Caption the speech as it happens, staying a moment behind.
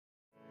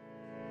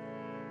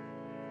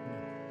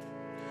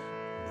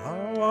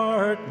Thou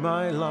art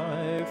my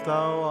life,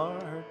 thou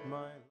art my...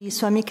 I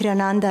Swami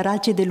Ananda,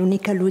 raggi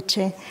dell'unica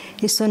luce,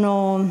 e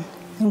sono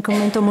un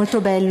commento molto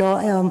bello,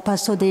 è un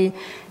passo dei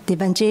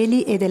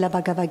Vangeli e della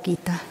Bhagavad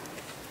Gita.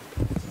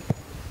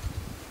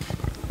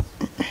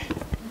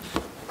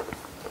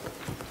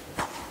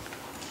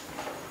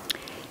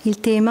 Il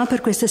tema per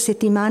questa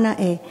settimana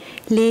è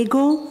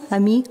l'ego,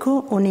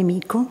 amico o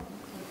nemico?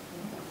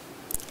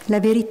 La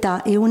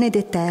verità è una ed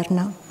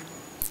eterna.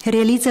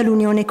 Realizza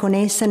l'unione con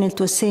essa nel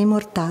tuo sé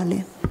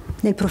immortale,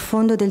 nel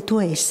profondo del tuo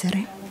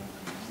essere.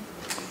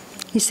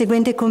 Il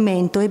seguente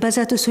commento è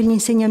basato sugli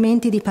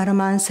insegnamenti di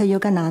Paramahansa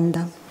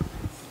Yogananda.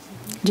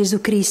 Gesù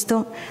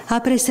Cristo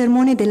apre il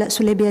sermone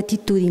sulle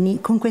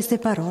beatitudini con queste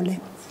parole.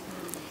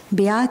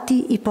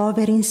 Beati i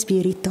poveri in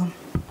spirito,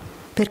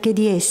 perché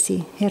di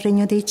essi è il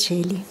regno dei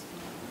cieli.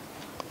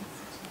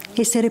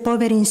 Essere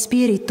poveri in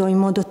spirito in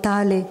modo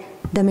tale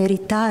da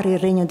meritare il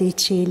regno dei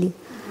cieli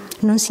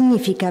non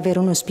significa avere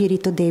uno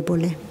spirito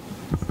debole.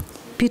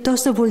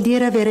 Piuttosto vuol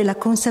dire avere la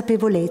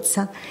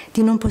consapevolezza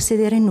di non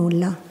possedere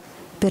nulla,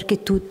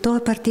 perché tutto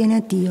appartiene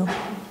a Dio.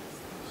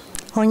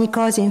 Ogni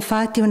cosa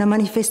infatti è una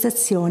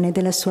manifestazione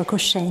della sua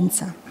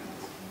coscienza.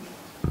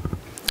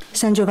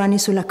 San Giovanni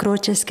sulla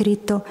croce ha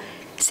scritto: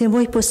 se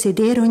vuoi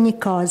possedere ogni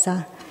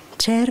cosa,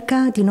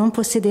 cerca di non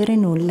possedere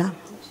nulla.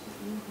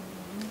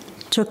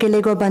 Ciò che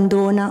l'ego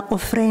abbandona,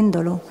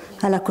 offrendolo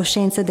alla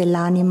coscienza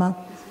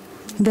dell'anima,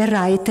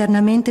 verrà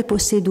eternamente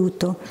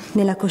posseduto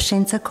nella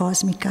coscienza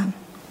cosmica.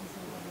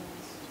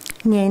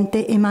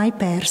 Niente è mai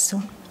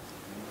perso.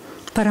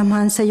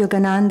 Paramahansa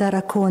Yogananda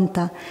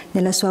racconta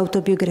nella sua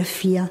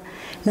autobiografia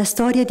la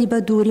storia di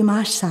Baduri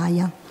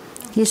Mahasaya,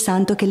 il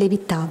santo che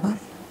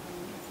levitava.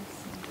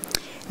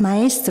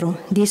 Maestro,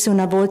 disse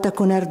una volta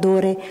con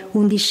ardore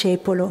un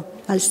discepolo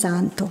al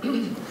santo,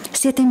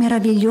 siete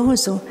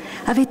meraviglioso,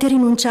 avete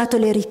rinunciato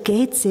alle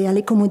ricchezze,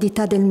 alle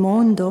comodità del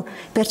mondo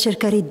per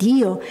cercare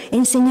Dio e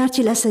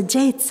insegnarci la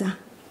saggezza.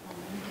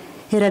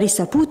 Era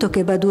risaputo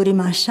che Baduri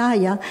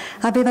Mahasaya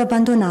aveva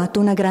abbandonato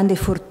una grande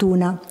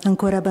fortuna,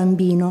 ancora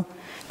bambino,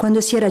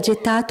 quando si era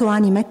gettato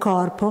anima e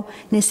corpo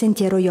nel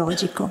sentiero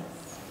yogico.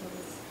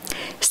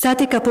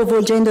 State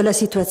capovolgendo la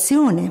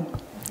situazione.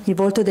 Il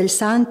volto del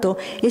santo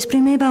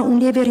esprimeva un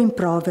lieve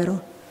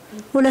rimprovero.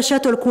 Ho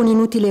lasciato alcune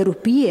inutili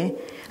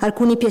rupie,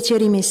 alcuni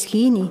piaceri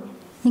meschini,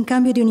 in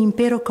cambio di un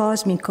impero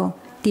cosmico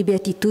di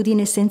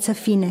beatitudine senza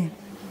fine.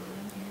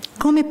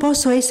 Come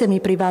posso essermi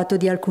privato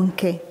di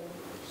alcunché?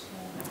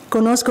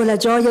 Conosco la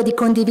gioia di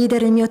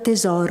condividere il mio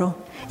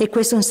tesoro. E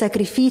questo è un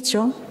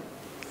sacrificio?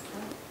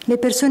 Le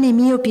persone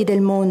miopi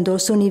del mondo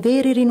sono i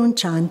veri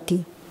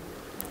rinuncianti.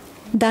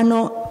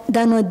 Danno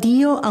a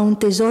Dio a un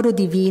tesoro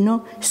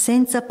divino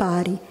senza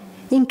pari,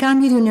 in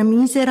cambio di una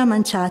misera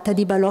manciata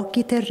di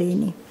balocchi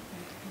terreni.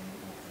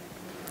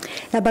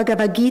 La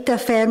Bhagavad Gita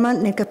afferma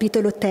nel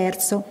capitolo 3: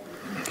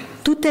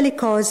 tutte le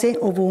cose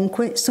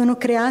ovunque sono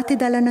create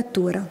dalla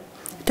natura,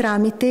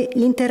 tramite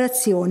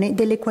l'interazione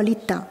delle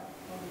qualità.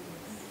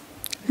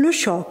 Lo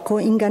sciocco,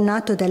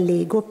 ingannato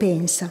dall'ego,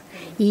 pensa: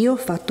 io ho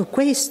fatto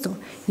questo,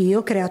 io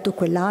ho creato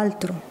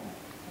quell'altro.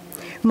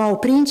 Ma o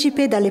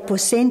principe dalle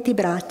possenti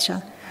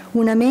braccia,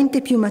 una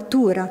mente più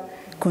matura,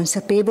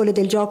 consapevole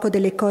del gioco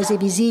delle cose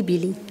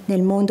visibili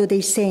nel mondo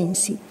dei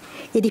sensi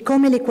e di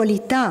come le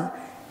qualità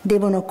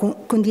devono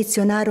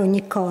condizionare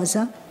ogni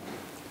cosa,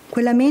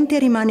 quella mente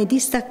rimane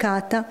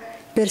distaccata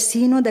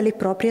persino dalle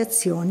proprie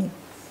azioni.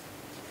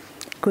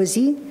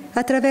 Così,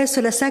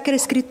 attraverso la Sacra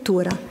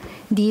Scrittura,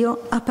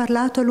 Dio ha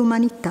parlato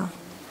all'umanità.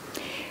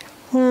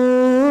 Om,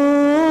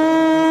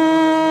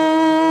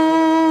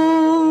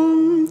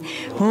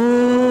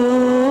 Om,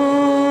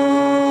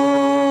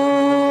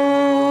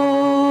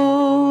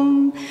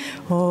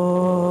 Om.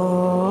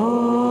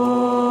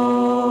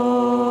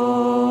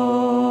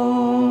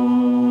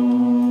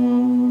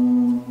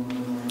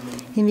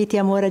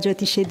 Invitiamo ora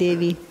Jyotishe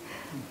Devi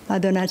a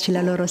donarci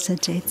la loro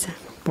saggezza.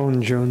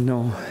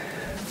 Buongiorno.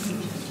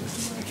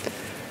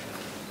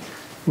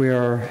 We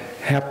are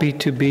happy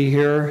to be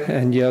here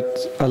and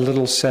yet a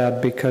little sad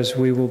because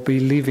we will be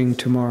leaving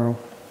tomorrow.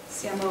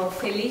 Siamo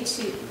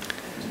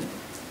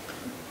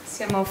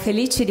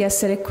felici di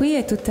essere qui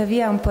e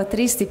tuttavia un po'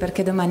 tristi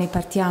perché domani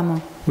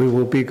partiamo. We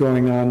will be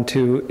going on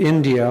to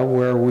India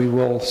where we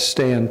will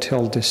stay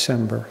until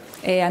December.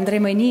 E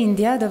andremo in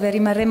India dove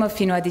rimarremo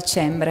fino a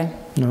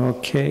dicembre.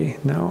 Okay,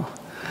 no.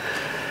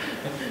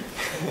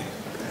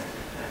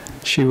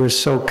 She was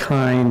so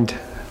kind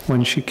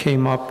when she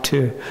came up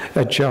to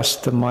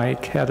adjust the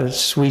mic, had a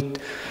sweet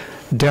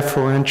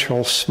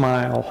deferential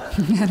smile.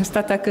 Era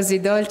stata così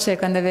dolce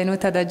quando è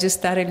venuta ad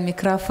aggiustare il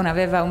microfono,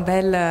 aveva un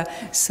bel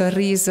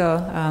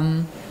sorriso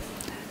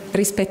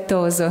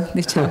rispettoso,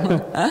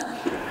 diciamo.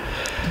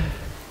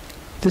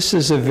 This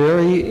is a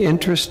very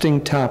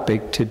interesting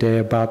topic today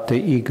about the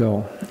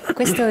ego.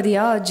 Questo di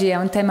oggi è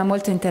un tema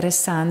molto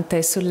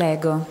interessante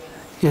sull'ego.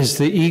 Is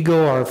the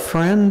ego our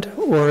friend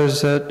or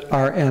is it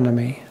our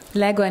enemy?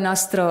 L'ego è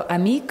nostro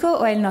amico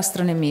o è il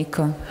nostro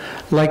nemico?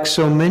 Like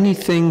so many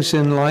things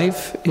in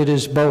life, it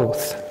is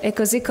both. E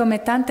così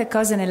come tante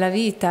cose nella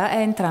vita, è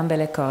entrambe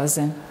le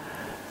cose.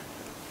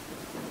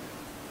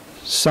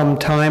 Some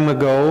time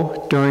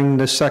ago, during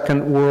the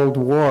Second World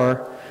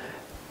War,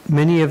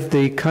 many of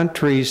the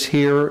countries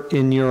here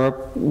in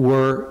Europe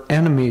were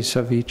enemies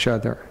of each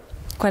other.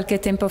 Qualche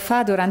tempo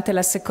fa, durante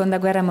la Seconda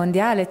Guerra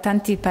Mondiale,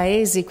 tanti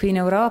paesi qui in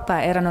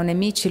Europa erano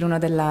nemici l'uno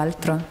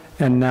dell'altro.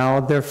 And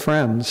now they're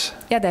friends,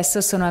 E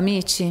adesso sono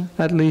amici,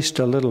 at least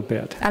a little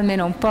bit.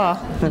 almeno un po'.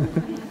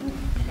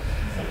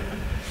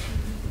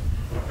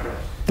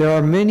 There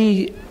are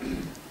many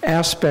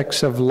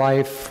aspects of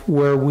life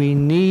where we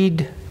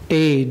need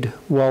aid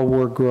while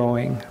we're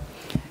growing.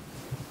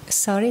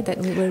 Sorry, that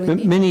we were with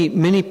you.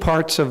 Many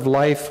parts of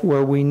life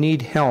where we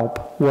need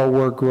help while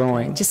we're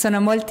growing. Ci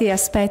sono molti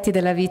aspetti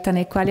della vita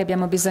nei quali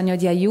abbiamo bisogno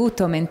di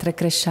aiuto mentre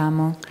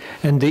cresciamo.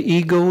 And the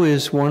ego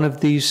is one of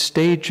these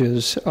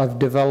stages of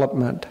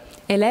development.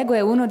 E l'ego è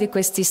uno di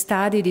questi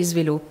stadi di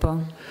sviluppo.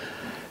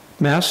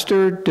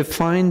 Master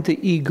defined the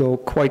ego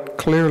quite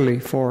clearly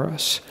for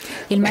us.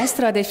 Il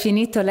maestro ha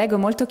definito l'ego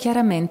molto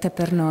chiaramente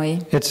per noi.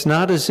 It's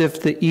not as if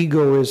the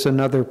ego is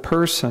another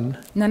person.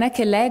 Non è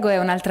che l'ego è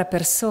un'altra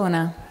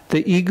persona.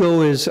 The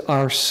ego is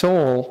our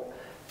soul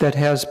that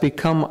has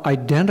become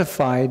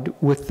identified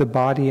with the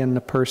body and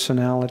the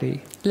personality.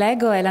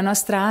 L'ego è la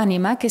nostra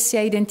anima che si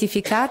è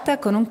identificata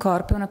con un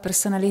corpo e una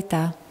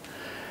personalità.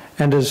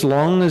 And as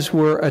long as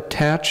we're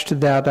attached to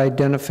that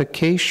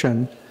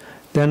identification,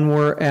 then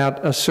we're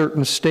at a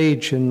certain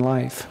stage in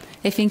life.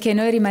 E finché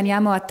noi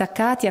rimaniamo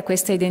attaccati a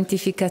questa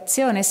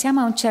identificazione,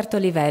 siamo a un certo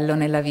livello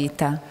nella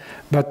vita.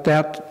 But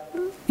that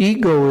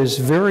ego is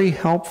very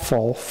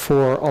helpful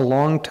for a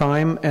long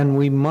time, and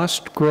we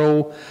must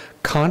grow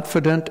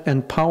confident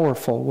and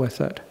powerful with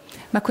it.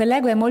 Ma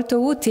quell'ego è molto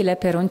utile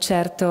per un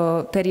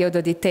certo periodo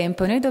di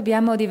tempo. Noi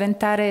dobbiamo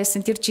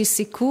sentirci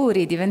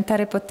sicuri,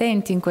 diventare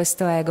potenti in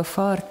questo ego,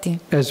 forti.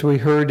 As we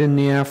heard in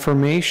the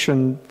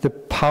affirmation, the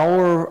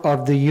power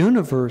of the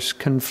universe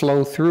can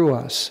flow through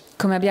us.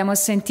 Come abbiamo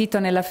sentito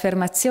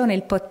nell'affermazione,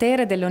 il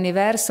potere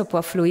dell'universo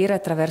può fluire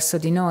attraverso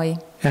di noi.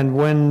 And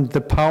when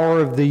the power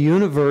of the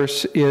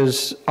universe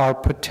is our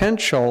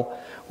potential,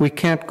 we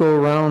can't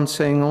go around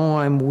saying,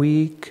 "Oh, I'm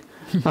weak,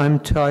 I'm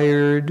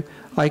tired,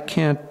 I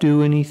can't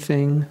do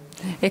anything."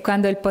 E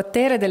quando il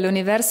potere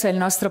dell'universo è il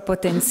nostro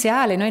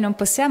potenziale, noi non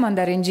possiamo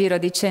andare in giro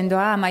dicendo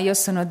 "Ah, ma io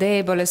sono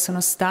debole, sono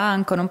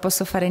stanco, non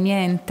posso fare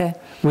niente".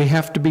 We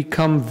have to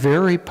become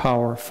very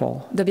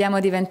powerful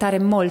Dobbiamo diventare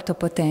molto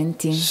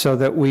potenti, so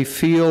that we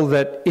feel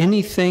that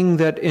anything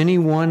that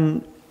anyone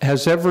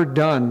has ever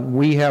done,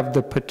 we have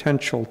the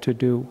potential to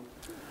do.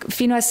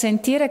 fino a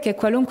sentire che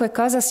qualunque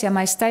cosa sia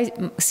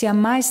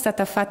mai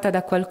stata fatta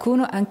da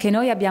qualcuno, anche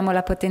noi abbiamo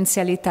la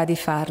potenzialità di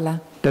farla.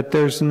 That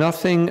there's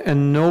nothing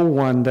and no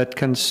one that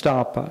can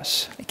stop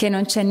us. Che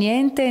non c'è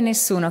niente e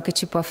nessuno che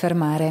ci può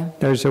fermare.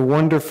 There's a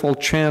wonderful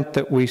chant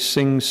that we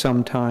sing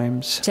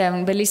sometimes C'è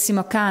un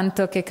bellissimo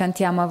canto che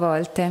cantiamo a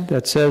volte,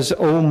 that says,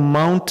 "Oh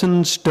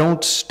mountains,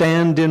 don't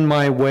stand in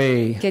my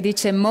way, che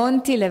dice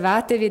monti,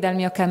 levatevi dal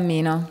mio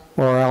cammino,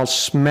 or I'll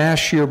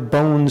smash your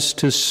bones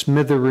to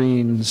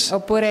smithereens."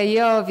 oppure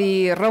io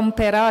vi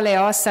romperò le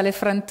ossa, le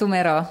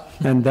frantumerò.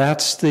 And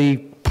that's the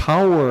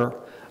power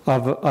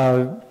of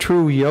a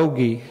true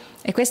yogi.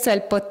 E questo è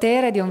il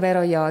potere di un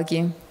vero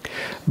yogi.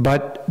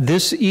 But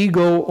this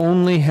ego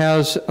only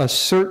has a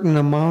certain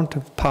amount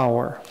of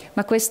power.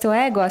 Ma questo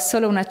ego ha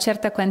solo una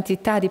certa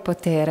quantità di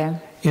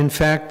potere. In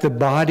fact, the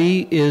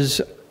body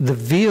is the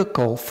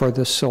vehicle for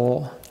the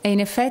soul. E in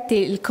effetti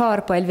il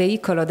corpo è il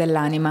veicolo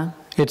dell'anima.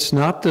 It's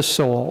not the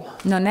soul.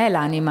 Non è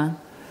l'anima.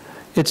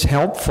 It's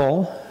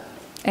helpful.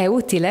 È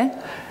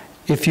utile.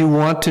 If you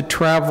want to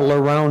travel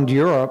around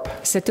Europe,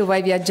 Se tu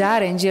vuoi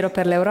viaggiare in giro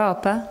per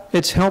l'Europa,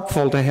 it's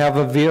helpful to have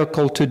a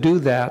vehicle to do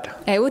that.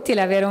 è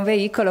utile avere un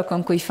veicolo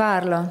con cui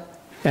farlo.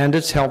 And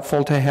it's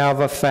helpful to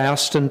have a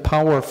fast and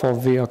powerful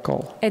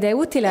vehicle. Ed è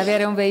utile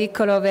avere un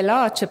veicolo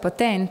veloce,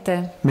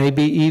 potente,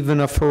 Maybe even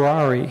a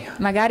Ferrari.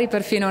 magari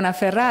perfino una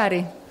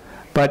Ferrari.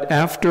 But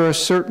after a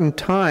certain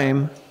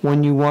time,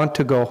 when you want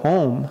to go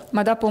home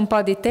Ma dopo un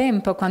po' di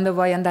tempo, quando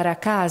vuoi andare a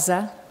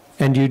casa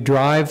and you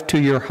drive to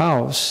your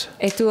house,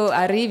 e tu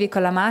arrivi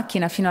con la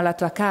macchina fino alla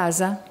tua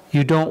casa,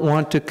 you don't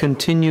want to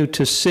continue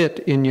to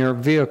sit in your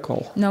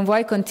vehicle. non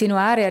vuoi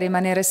continuare a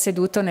rimanere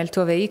seduto nel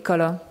tuo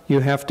veicolo.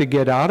 You have to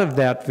get out of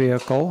that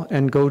vehicle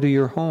and go to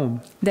your home.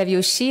 Devi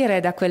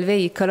uscire da quel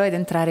veicolo ed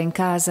entrare in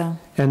casa.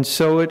 And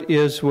so it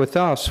is with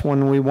us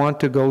when we want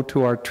to go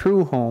to our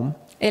true home.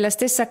 E la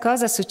stessa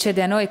cosa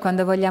succede a noi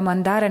quando vogliamo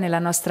andare nella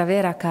nostra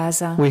vera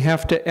casa. We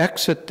have to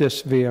exit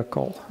this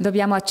vehicle,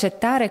 Dobbiamo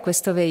accettare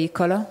questo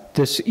veicolo,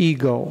 this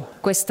ego,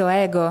 questo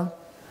ego,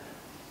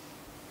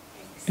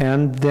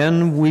 and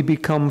then we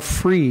become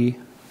free e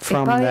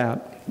from poi that.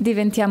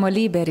 diventiamo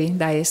liberi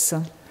da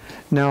esso.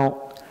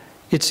 Now,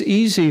 it's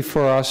easy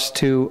for us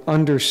to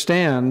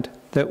understand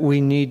that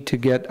we need to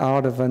get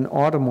out of an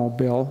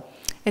automobile,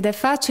 Ed è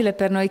facile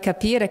per noi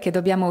capire che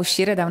dobbiamo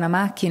uscire da una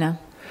macchina.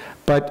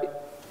 but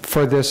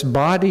for this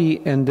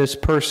body and this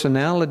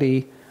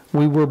personality,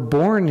 we were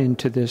born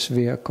into this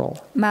vehicle.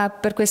 Ma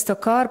per questo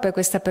corpo e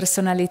questa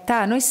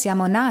personalità noi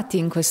siamo nati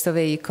in questo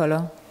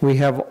veicolo.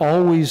 We have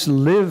always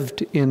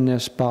lived in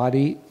this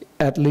body,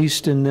 at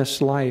least in this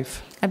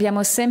life.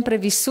 Abbiamo sempre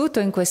vissuto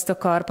in questo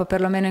corpo,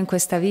 perlomeno in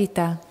questa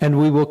vita. And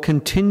we will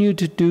continue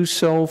to do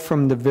so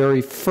from the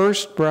very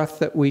first breath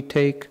that we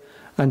take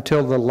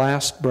until the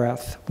last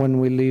breath when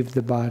we leave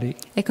the body.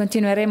 E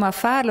continueremo a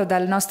farlo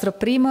dal nostro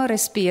primo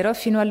respiro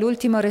fino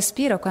all'ultimo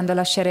respiro quando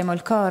lasceremo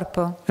il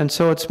corpo. And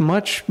so it's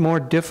much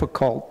more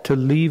difficult to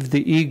leave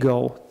the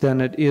ego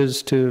than it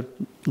is to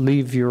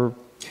leave your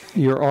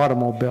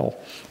automobile.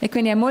 E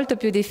quindi è molto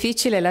più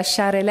difficile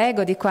lasciare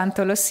l'ego di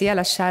quanto lo sia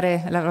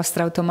lasciare la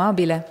vostra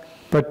automobile.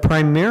 But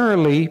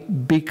primarily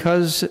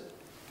because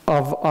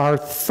of our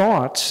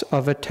thoughts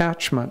of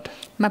attachment.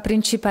 Ma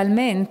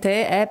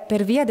principalmente è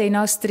per via dei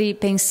nostri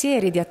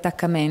pensieri di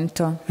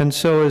attaccamento. And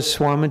so as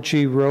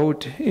Swamiji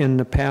wrote in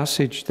the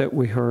passage that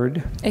we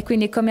heard, E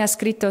quindi come ha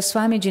scritto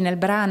Swamiji nel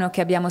brano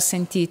che abbiamo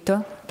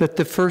sentito, that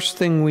the first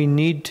thing we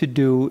need to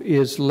do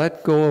is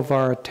let go of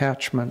our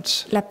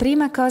attachments. la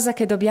prima cosa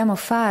che dobbiamo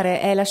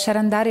fare è lasciare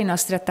andare i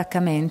nostri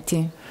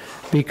attaccamenti.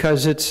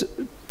 Because it's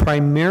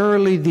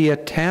primarily the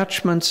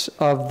attachments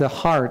of the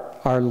heart,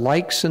 our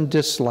likes and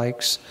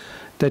dislikes,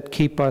 that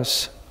keep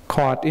us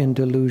caught in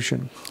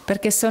delusion.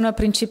 Perché sono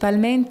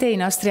principalmente i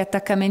nostri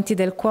attaccamenti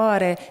del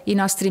cuore, i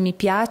nostri mi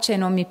piace e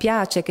non mi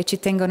piace che ci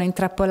tengono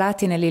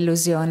intrappolati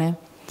nell'illusione.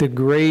 The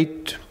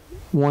great,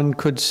 one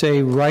could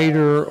say,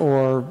 writer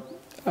or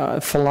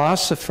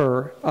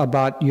philosopher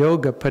about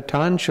yoga,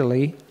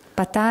 Patanjali,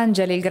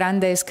 Patanjali, il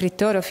grande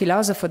scrittore o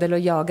filosofo dello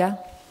yoga,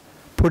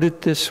 put it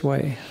this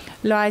way.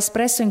 lo ha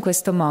espresso in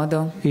questo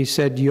modo. He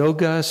said,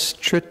 Yoga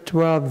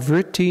stritva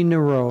vritti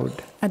nirod.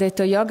 Ha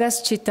detto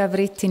yogas citta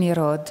vritti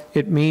nirod,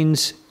 It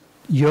means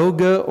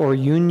yoga or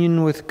union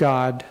with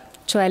God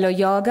cioè lo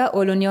yoga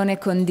o l'unione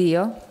con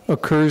Dio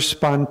occurs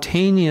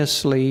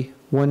spontaneously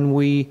when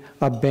we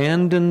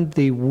abandon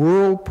the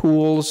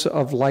whirlpools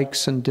of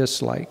likes and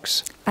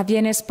dislikes.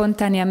 avviene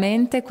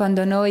spontaneamente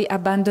quando noi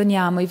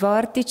abbandoniamo i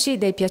vortici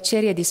dei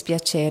piaceri e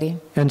dispiaceri.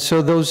 And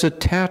so those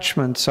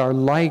attachments, our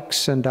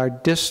likes and our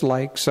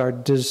dislikes, our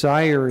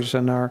desires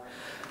and our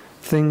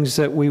things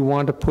that we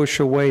want to push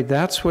away,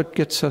 that's what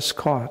gets us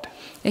caught.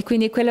 E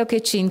quindi quello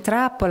che ci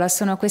intrappola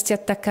sono questi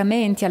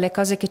attaccamenti alle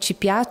cose che ci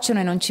piacciono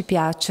e non ci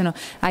piacciono,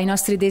 ai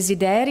nostri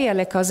desideri e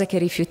alle cose che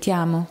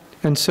rifiutiamo.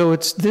 And so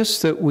it's this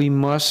that we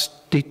must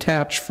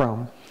detach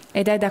from.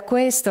 Ed è da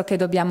questo che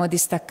dobbiamo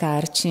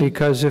distaccarci.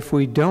 Because if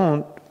we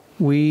don't,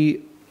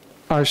 we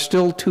are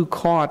still too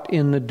caught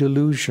in the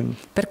delusion.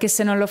 Perché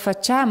se non lo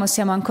facciamo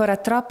siamo ancora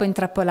troppo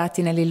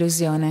intrappolati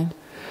nell'illusione.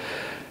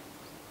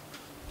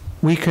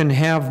 We can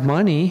have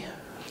money,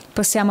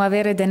 Possiamo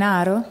avere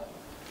denaro,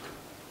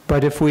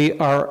 but if we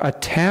are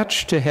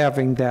attached to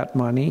having that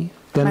money,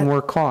 then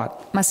we're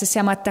caught. ma se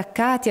siamo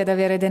attaccati ad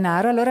avere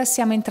denaro, allora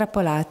siamo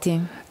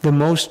intrappolati. The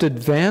most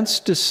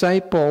advanced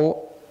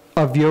disciple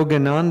of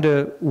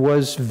Yogananda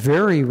was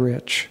very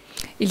rich.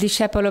 Il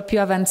discepolo più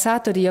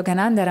avanzato di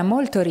Yogananda era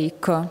molto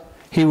ricco.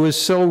 He was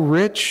so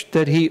rich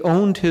that he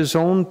owned his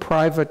own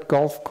private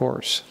golf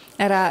course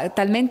Era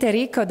talmente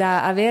ricco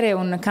da avere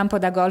un campo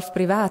da golf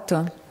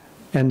privato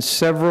and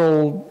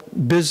several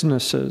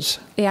businesses.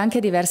 e anche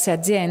diverse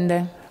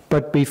aziende.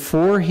 But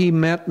before he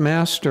met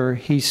Master,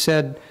 he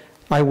said,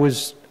 I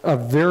was a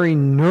very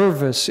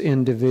nervous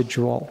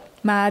individual.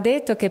 Ma ha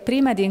detto che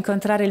prima di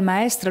incontrare il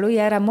maestro lui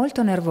era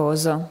molto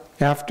nervoso.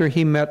 After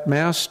he met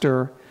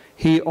Master,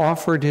 he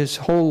offered his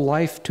whole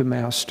life to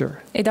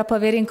Master. E dopo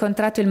aver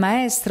incontrato il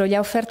maestro gli ha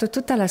offerto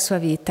tutta la sua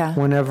vita.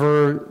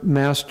 Whenever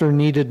Master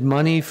needed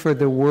money for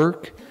the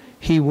work,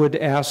 he would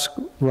ask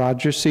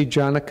Rajarsi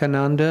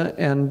Janakananda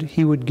and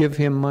he would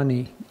give him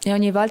money. E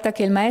ogni volta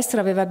che il maestro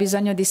aveva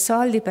bisogno di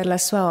soldi per la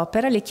sua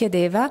opera, li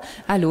chiedeva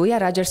a lui, a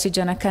Rajarsi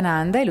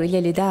Janakananda, e lui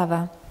glieli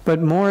dava. But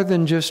more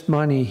than just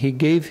money, he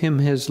gave him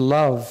his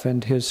love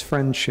and his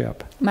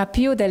friendship. Ma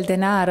più del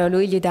denaro,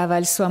 lui gli dava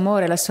il suo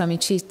amore, la sua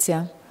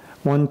amicizia.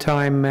 One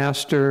time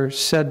Master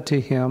said to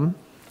him,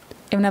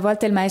 E una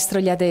volta il maestro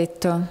gli ha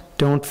detto: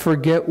 don't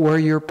forget where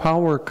your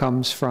power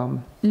comes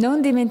from.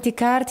 non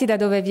dimenticarti da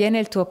dove viene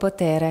il tuo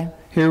potere.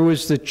 Here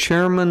was the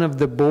chairman of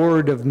the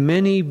board of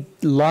many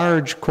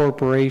large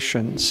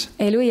corporations.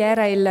 E lui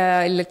era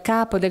il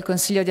capo del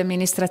consiglio di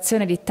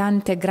amministrazione di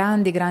tante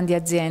grandi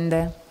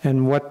aziende. And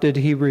what did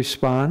he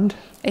respond?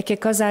 E che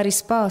cosa ha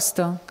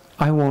risposto?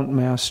 I won't,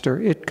 Master,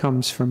 it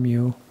comes from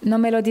you. Non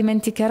me lo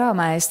dimenticherò,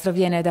 maestro,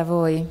 viene da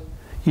voi.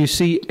 You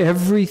see,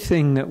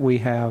 everything that we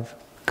have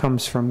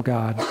comes from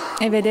God.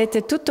 E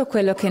vedete, tutto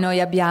quello che noi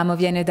abbiamo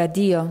viene da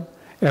Dio.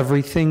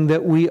 Everything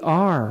that we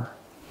are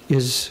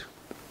is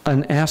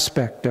an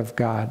aspect of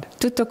God.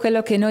 Tutto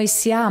quello che noi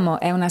siamo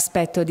è un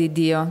aspetto di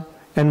Dio.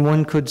 And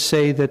one could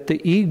say that the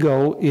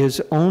ego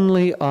is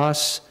only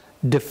us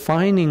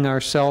defining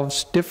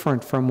ourselves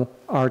different from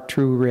our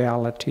true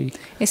reality.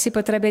 E si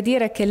potrebbe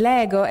dire che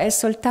l'ego è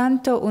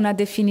soltanto una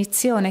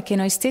definizione che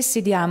noi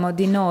stessi diamo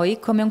di noi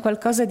come un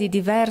qualcosa di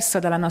diverso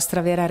dalla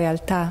nostra vera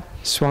realtà.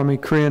 Swami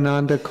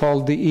Kriyananda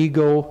called the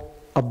ego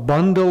a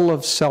bundle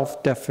of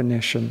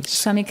self-definitions.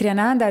 Swami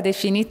Kriyananda ha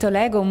definito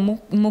l'ego un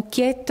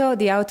mucchietto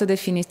di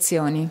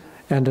autodefinizioni.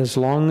 And as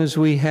long as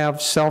we have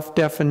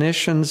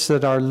self-definitions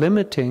that are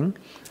limiting,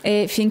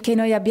 E finché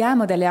noi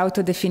abbiamo delle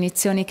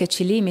autodefinizioni che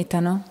ci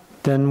limitano,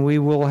 then we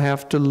will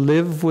have to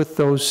live with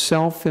those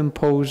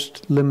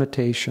self-imposed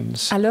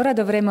limitations. allora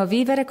dovremo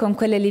vivere con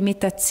quelle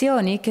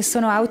limitazioni che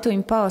sono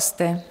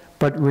autoimposte.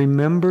 But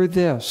remember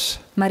this,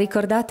 Ma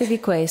ricordatevi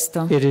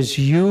questo. it is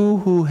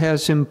you who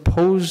has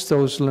imposed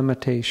those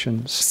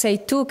limitations,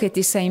 Sei tu che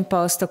ti sei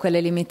imposto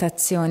quelle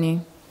limitazioni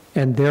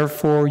and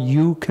therefore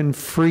you can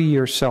free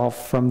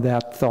yourself from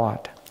that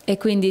thought. e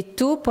quindi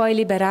tu puoi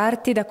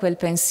liberarti da quel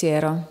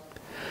pensiero.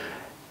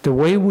 The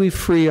way we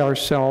free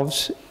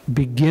ourselves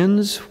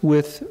begins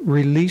with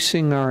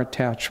releasing our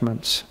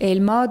attachments. E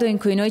il modo in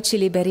cui noi ci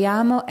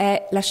liberiamo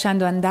è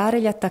lasciando andare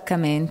gli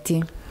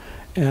attaccamenti.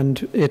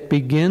 And it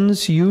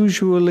begins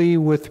usually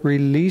with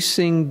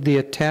releasing the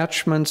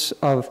attachments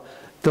of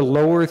the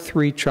lower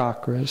three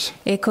chakras: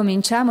 E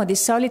cominciamo di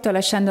solito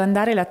lasciando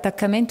andare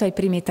l'attaccamento ai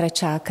primi 3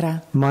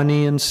 chakra,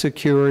 money and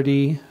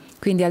security,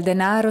 quindi al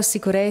denaro,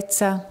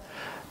 sicurezza,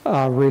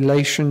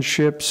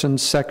 relationships and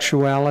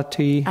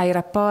sexuality, ai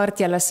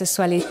rapporti, alla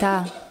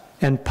sessualità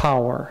and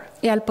power.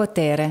 e al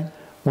potere.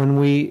 When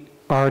we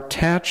are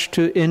attached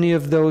to any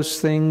of those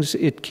things,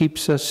 it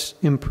keeps us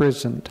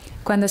imprisoned.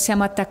 Quando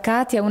siamo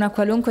attaccati a una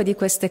qualunque di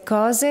queste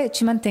cose,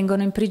 ci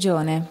mantengono in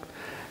prigione.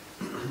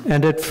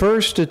 And at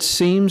first it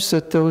seems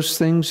that those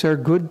things are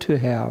good to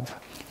have.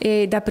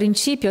 E da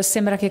principio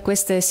sembra che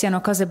queste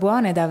siano cose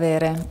buone da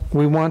avere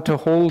We want to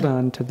hold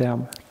on to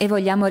them. e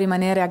vogliamo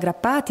rimanere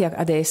aggrappati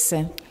ad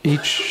esse.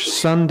 Each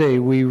Sunday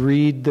we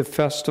read the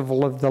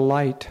Festival of the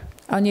Light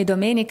Ogni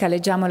domenica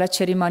leggiamo la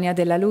cerimonia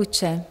della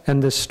luce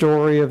and the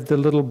story of the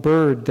little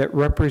bird that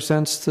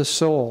represents the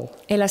soul.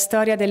 e la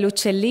storia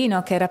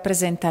dell'uccellino che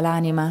rappresenta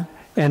l'anima.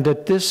 And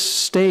at this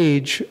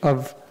stage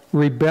of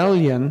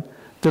rebellion,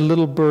 the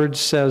little bird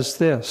says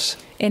this: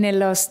 E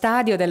nello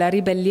stadio della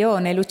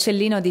ribellione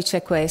l'uccellino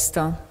dice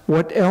questo: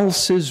 what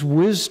else is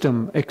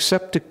wisdom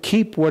except to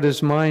keep what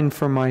is mine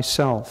for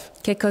myself?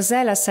 che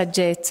cos'è la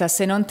saggezza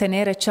se non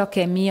tenere ciò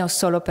che è mio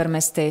solo per me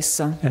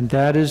stesso? And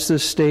that is the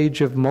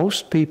stage of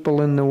most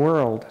people in the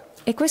world.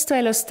 E questo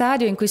è lo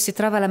stadio in cui si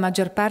trova la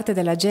maggior parte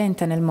della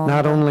gente nel Not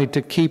mondo. only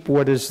to keep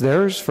what is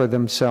theirs for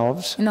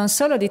themselves, Non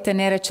solo di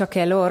tenere ciò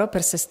che è loro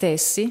per se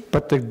stessi,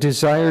 but the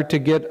desire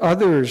to get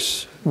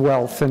others'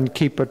 wealth and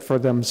keep it for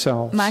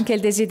themselves. ma anche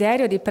il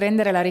desiderio di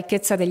prendere la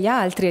ricchezza degli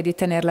altri e di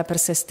tenerla per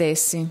se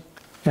stessi.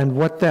 And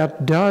what that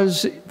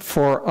does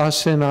for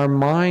us in our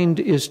mind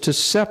is to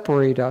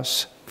separate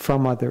us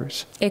from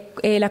others.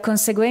 E la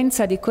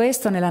conseguenza di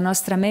questo nella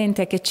nostra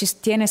mente è che ci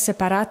tiene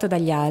separato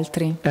dagli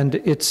altri. And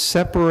it's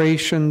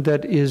separation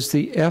that is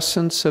the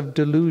essence of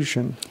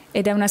delusion.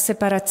 Ed è una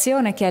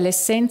separazione che è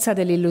l'essenza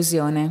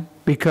dell'illusione.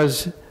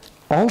 Because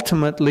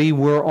ultimately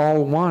we're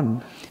all one.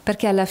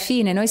 Perché alla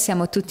fine noi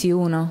siamo tutti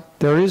uno.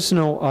 There is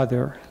no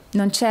other.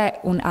 Non c'è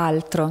un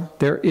altro.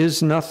 There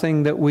is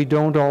nothing that we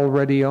don't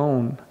already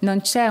own.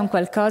 Non c'è un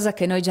qualcosa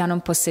che noi già non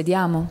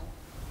possediamo.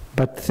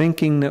 But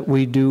thinking that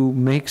we do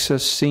makes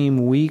us seem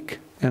weak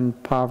and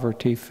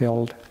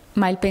poverty-filled.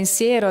 Ma il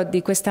pensiero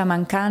di questa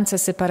mancanza e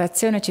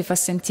separazione ci fa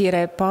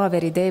sentire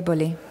poveri,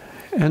 deboli.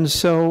 And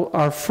so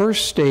our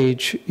first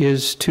stage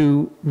is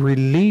to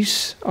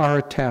release our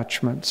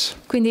attachments.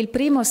 Quindi il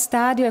primo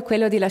stadio è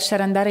quello di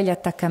lasciare andare gli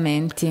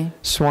attaccamenti.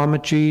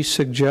 Swamiji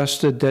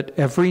suggested that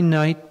every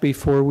night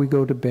before we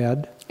go to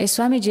bed, E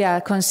Swamiji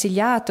ha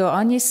consigliato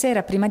ogni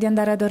sera prima di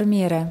andare a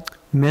dormire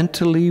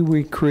mentally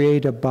we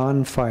create a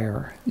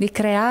bonfire. di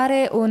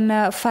creare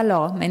un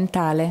falò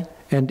mentale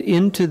And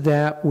into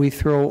that we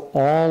throw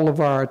all of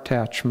our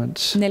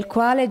attachments. nel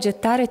quale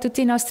gettare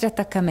tutti i nostri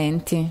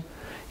attaccamenti.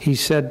 He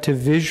said to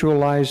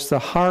visualize the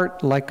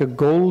heart like a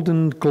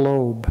golden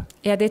globe,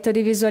 E ha detto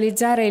di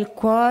visualizzare il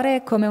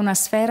cuore come una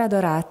sfera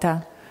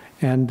dorata.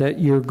 and that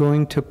you're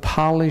going to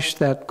polish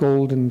that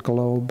golden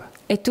globe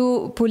E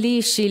tu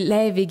pulisci,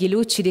 levighi,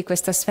 lucidi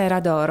questa sfera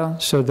d'oro,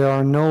 so there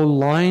are no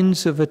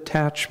lines of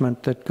attachment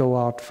that go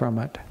out from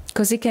it.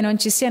 così che non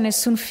ci sia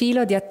nessun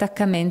filo di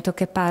attaccamento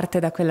che parte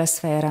da quella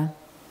sfera.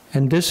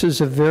 And this is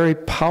a very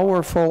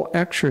powerful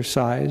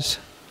exercise,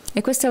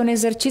 E questo è un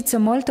esercizio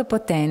molto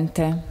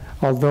potente,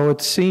 although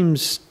it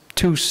seems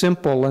too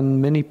simple and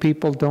many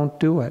people don't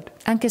do it.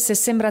 anche se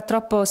sembra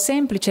troppo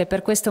semplice e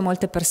per questo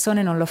molte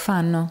persone non lo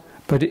fanno.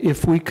 But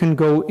if we can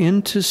go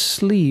into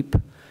sleep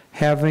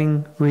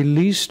having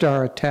released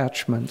our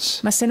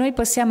attachments, Ma se noi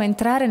possiamo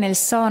entrare nel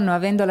sonno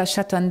avendo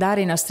lasciato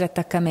andare i nostri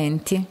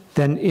attaccamenti,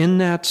 then in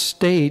that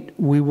state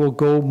we will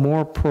go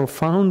more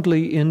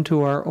profoundly into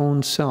our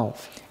own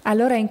self.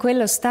 allora in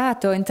quello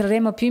stato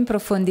entreremo più in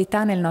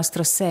profondità nel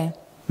nostro sé.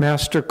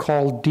 Master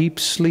called deep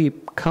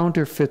sleep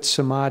counterfeit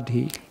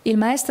samadhi. Il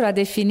maestro ha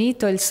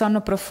definito il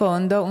sonno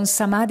profondo un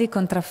samadhi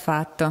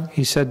contraffatto.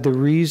 He said the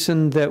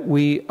reason that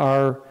we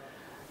are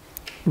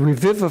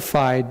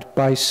revivified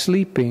by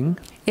sleeping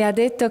E ha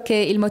detto che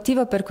il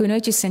motivo per cui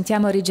noi ci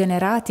sentiamo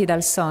rigenerati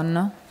dal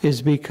sonno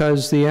is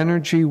because the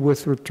energy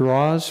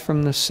withdraws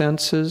from the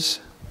senses,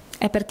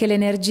 è perché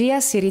l'energia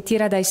si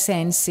ritira dai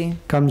sensi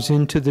comes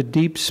into the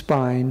deep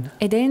spine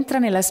ed entra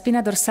nella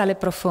spina dorsale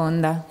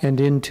profonda and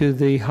into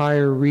the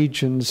higher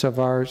regions of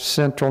our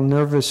central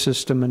nervous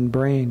system and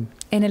brain.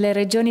 e nelle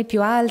regioni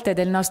più alte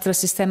del nostro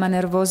sistema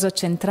nervoso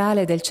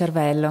centrale e del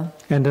cervello.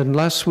 And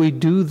unless we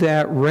do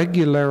that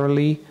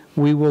regularly,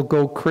 we will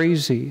go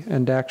crazy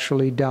and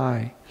actually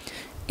die.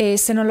 E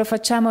se non lo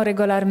facessimo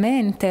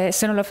regolarmente,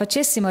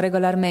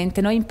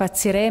 noi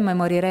impazziremmo e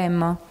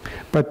moriremmo.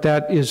 But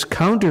that is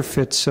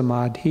counterfeit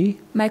samadhi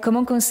Ma è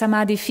comunque un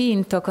samadhi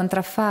finto,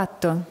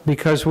 contraffatto,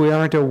 because we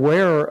aren't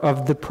aware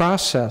of the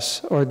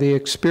process or the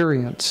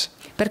experience.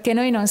 perché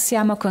noi non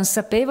siamo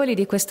consapevoli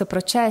di questo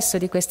processo,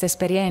 di questa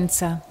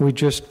esperienza. We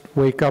just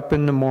wake up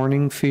in the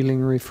morning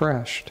feeling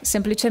refreshed.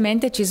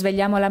 Semplicemente ci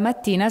svegliamo la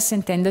mattina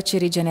sentendoci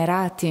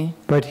rigenerati.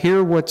 But here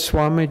what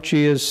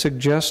Swamiji is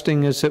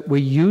suggesting is that we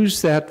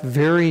use that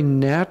very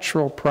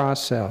natural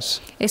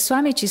process E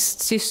Swami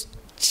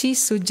ci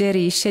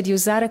suggerisce di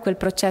usare quel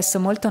processo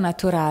molto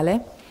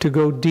naturale to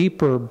go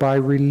deeper by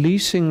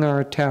releasing our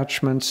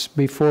attachments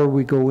before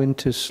we go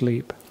into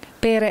sleep.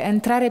 per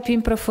entrare più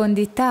in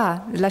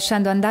profondità,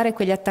 lasciando andare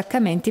quegli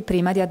attaccamenti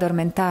prima di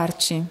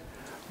addormentarci.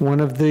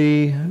 One of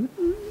the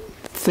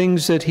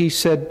things that he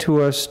said to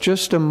us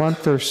just a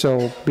month or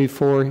so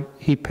before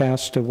he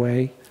passed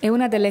away, E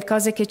una delle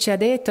cose che ci ha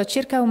detto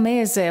circa un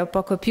mese o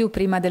poco più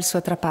prima del suo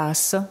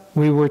trapasso,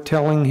 we were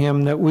telling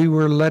him that we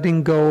were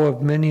letting go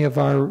of many of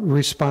our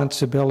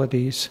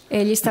responsibilities.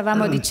 e gli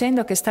stavamo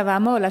dicendo che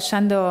stavamo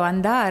lasciando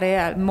andare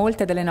a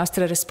molte delle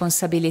nostre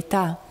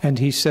responsabilità. And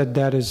he said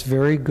that is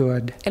very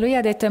good. E lui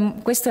ha detto: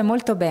 questo è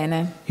molto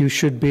bene. You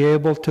should be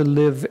able to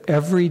live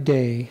every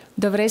day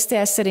Dovreste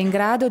essere in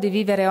grado di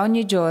vivere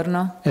ogni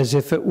giorno as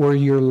if it were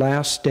your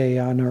last day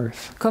on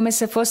earth. come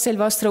se fosse il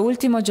vostro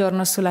ultimo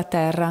giorno sulla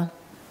terra.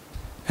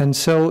 And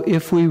so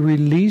if we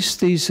release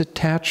these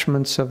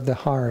attachments of the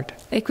heart,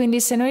 E quindi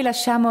se noi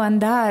lasciamo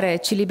andare,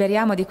 ci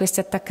liberiamo di questi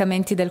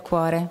attaccamenti del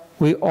cuore,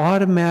 we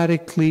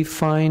automatically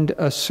find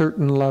a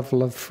certain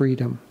level of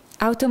freedom.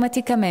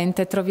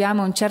 automaticamente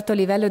troviamo un certo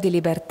livello di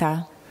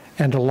libertà.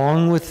 And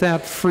along with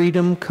that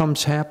freedom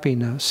comes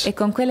happiness. E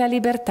con quella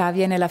libertà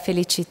viene la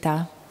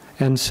felicità.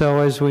 And so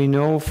as we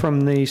know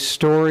from the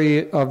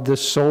story of the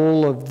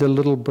soul of the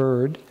little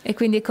bird, E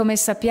quindi, come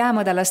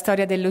sappiamo dalla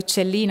storia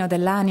dell'uccellino,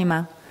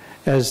 dell'anima,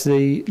 as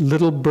the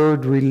little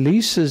bird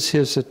releases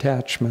his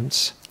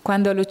attachments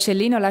quando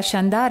l'uccellino lascia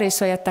andare i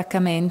suoi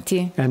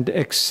attaccamenti and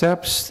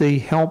accepts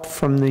the help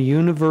from the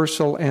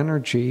universal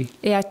energy,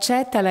 e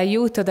accetta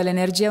l'aiuto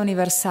dell'energia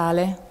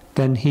universale,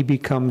 then he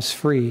becomes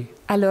free.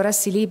 allora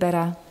si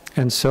libera.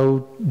 And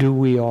so do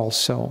we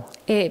also.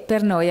 E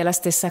per noi è la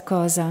stessa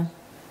cosa.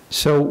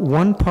 So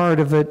one part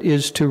of it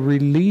is to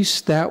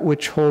release that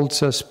which holds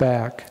us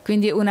back,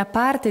 Quindi una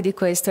parte di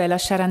questo è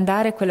lasciare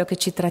andare quello che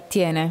ci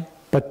trattiene,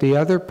 but the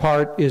other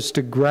part is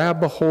to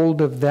grab a hold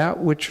of that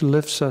which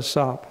lifts us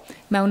up.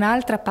 ma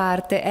un'altra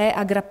parte è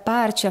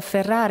aggrapparci,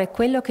 afferrare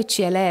quello che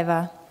ci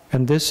eleva.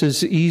 And this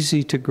is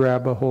easy to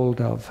grab a hold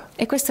of.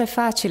 E questo è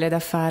facile da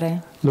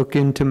fare. Look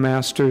into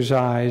Master's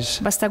eyes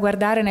Basta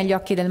guardare negli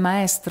occhi del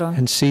Maestro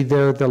and see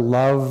there the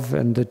love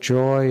and the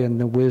joy and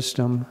the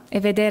wisdom, e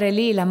vedere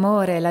lì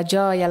l'amore, la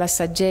gioia, la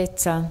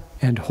saggezza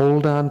and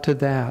hold on to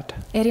that,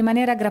 e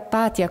rimanere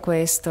aggrappati a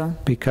questo,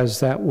 because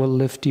that will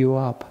lift you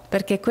up.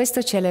 perché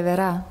questo ci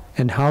eleverà.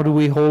 And how do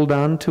we hold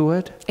on to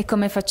it? E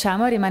come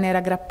facciamo a rimanere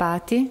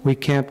aggrappati? We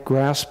can't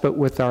grasp it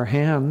with our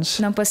hands.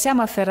 Non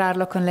possiamo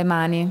afferrarlo con le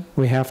mani,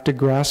 We have to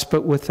grasp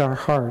it with our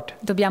heart,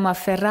 dobbiamo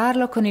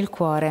afferrarlo con il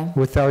cuore,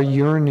 with our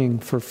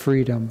yearning for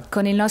freedom,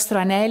 con il nostro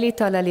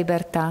anelito alla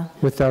libertà,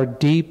 with our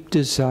deep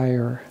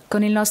desire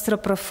con il nostro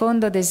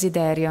profondo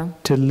desiderio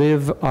to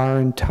live our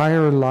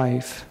entire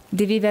life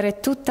di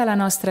vivere tutta la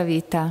nostra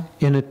vita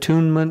in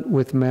attunement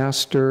with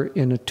Master,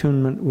 in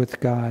attunement with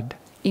God.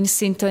 in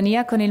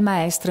sintonia con il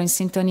Maestro, in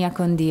sintonia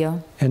con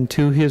Dio. And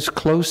to his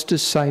close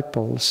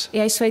disciples, E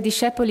ai suoi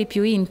discepoli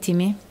più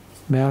intimi,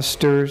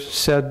 Master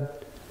said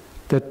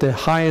that the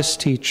highest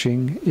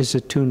teaching is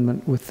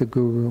attunement with the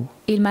Guru.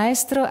 il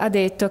Maestro ha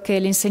detto che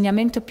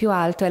l'insegnamento più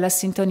alto è la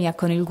sintonia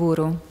con il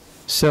Guru.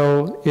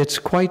 So it's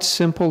quite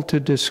simple to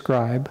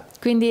describe.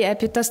 Quindi è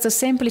piuttosto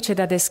semplice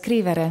da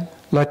descrivere.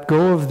 Let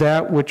go of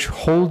that which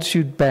holds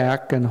you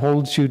back and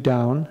holds you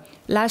down,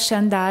 Lascia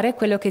andare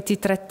quello che ti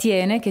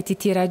trattiene, che ti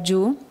tira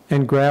giù,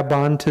 and grab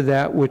onto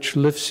that which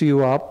lifts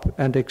you up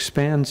and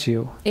expands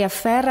you. e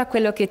afferra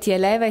quello che ti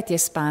eleva e ti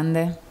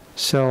espande.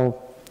 So,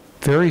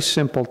 very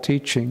simple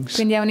teachings.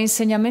 Quindi è un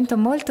insegnamento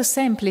molto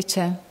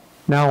semplice.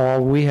 Now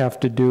all we have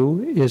to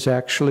do is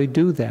actually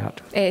do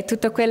that. E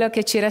tutto quello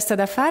che ci resta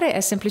da fare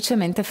è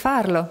semplicemente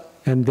farlo.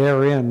 And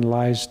therein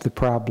lies the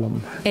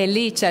problem. E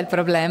lì c'è il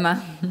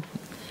problema.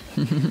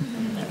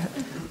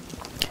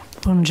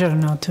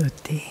 Buongiorno a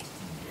tutti.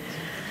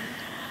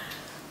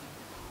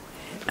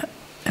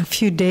 A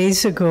few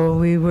days ago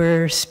we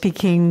were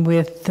speaking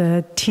with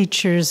the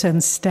teachers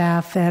and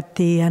staff at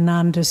the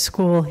Ananda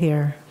school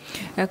here.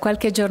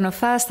 Qualche giorno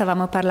fa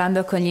stavamo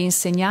parlando con gli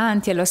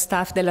insegnanti e lo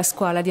staff della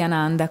scuola di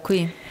Ananda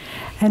qui.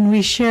 And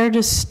we shared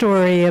a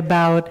story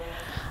about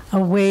a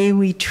way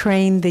we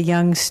trained the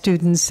young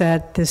students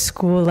at the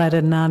school at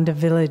Ananda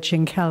Village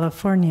in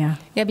California.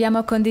 E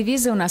abbiamo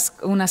condiviso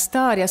una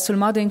storia sul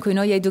modo in cui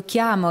noi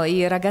educhiamo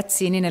i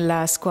ragazzini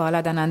nella scuola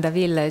ad Ananda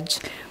Village.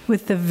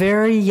 With the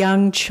very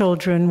young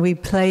children we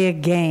play a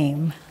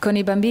game. Con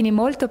i bambini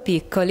molto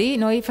piccoli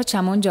noi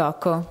facciamo un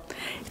gioco.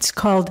 It's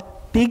called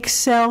Big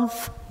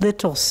Self,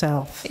 Little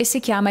Self. E si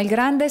chiama il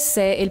grande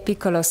sé e il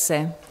piccolo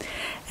sé.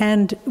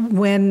 And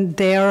when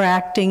they are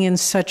acting in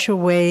such a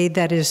way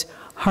that is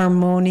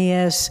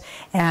harmonious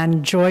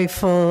and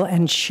joyful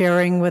and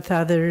sharing with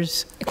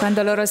others. E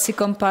quando loro si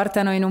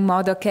comportano in un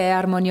modo che è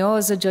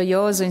armonioso,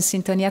 gioioso, in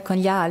sintonia con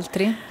gli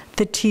altri,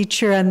 The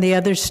teacher and the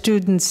other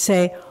students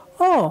say,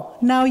 "Oh,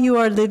 now you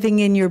are living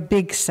in your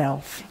big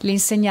self."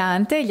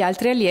 l'insegnante e gli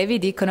altri allievi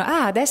dicono: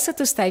 ah, adesso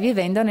tu stai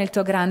vivendo nel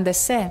tuo grande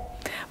sé.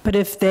 But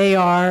if they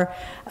are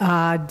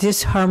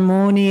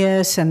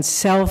disharmonious and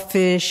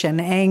selfish and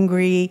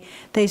angry,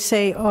 they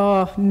say,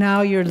 "Oh,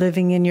 now you're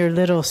living in your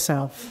little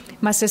self."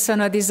 Ma se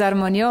sono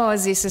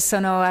disarmoniosi, se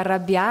sono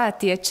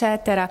arrabbiati,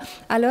 eccetera,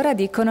 allora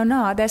dicono: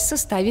 no, adesso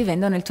stai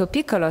vivendo nel tuo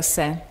piccolo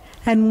sé.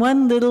 And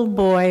one little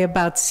boy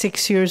about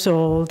 6 years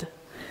old,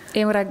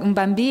 E un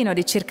bambino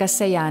di circa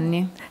 6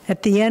 anni,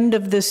 at the end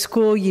of the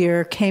school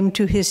year, came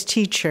to his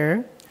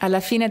teacher alla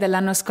fine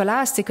dell'anno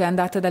scolastico è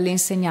andato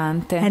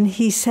dall'insegnante and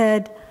he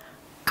said,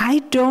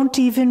 "I don't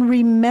even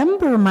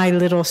remember my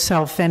little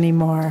self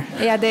anymore."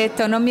 e ha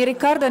detto: non mi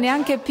ricordo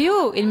neanche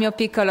più il mio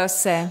piccolo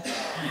sé.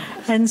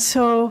 And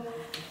so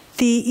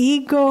the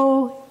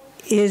ego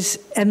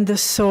and the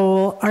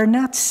soul are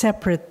not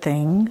separate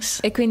things.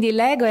 E quindi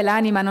l'ego e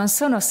l'anima non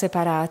sono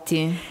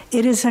separati.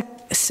 It is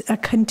a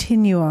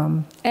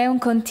continuum È un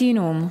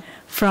continuum.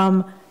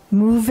 from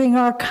moving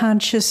our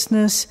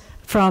consciousness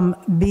from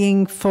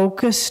being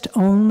focused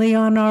only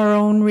on our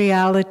own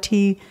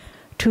reality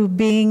to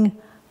being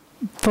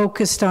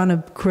focused on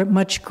a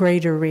much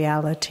greater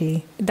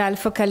reality. Dal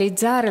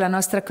focalizzare la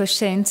nostra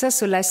coscienza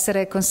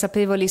sull'essere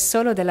consapevoli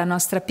solo della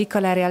nostra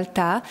piccola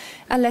realtà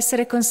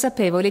all'essere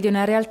consapevoli di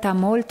una realtà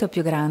molto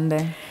più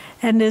grande.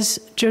 And as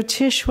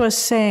Jyotish was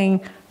saying,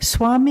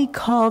 Swami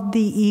called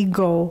the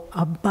ego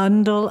a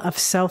bundle of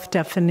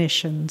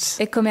self-definitions.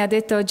 E come ha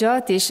detto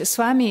Jyotish,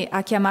 Swami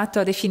ha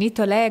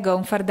definito l'ego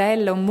un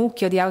fardello, un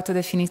mucchio di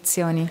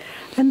autodefinizioni.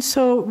 And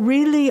so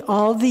really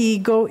all the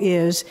ego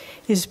is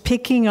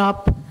picking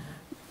up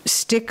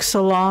sticks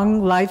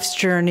along life's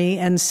journey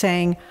and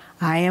saying,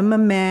 I am a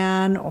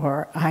man,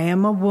 or I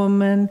am a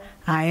woman,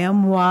 I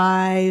am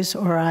wise,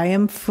 or I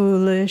am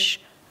foolish,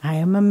 I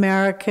am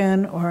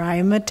American, or I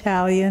am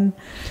Italian.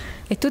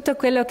 E tutto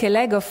quello che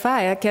l'ego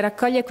fa è che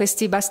raccoglie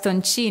questi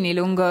bastoncini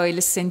lungo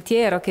il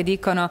sentiero che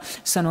dicono: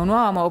 sono un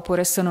uomo,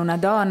 oppure sono una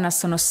donna,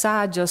 sono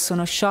saggio,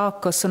 sono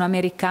sciocco, sono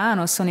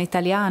americano, sono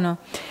italiano.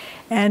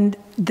 And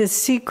the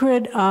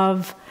secret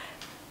of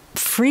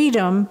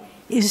freedom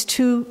is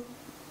to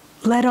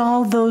let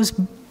all those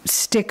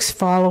sticks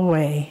fall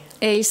away.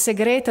 E il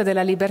segreto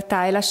della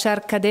libertà è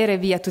lasciar cadere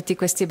via tutti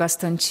questi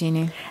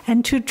bastoncini.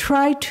 And to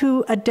try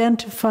to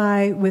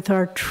identify with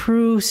our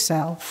true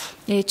self.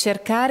 E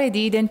cercare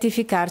di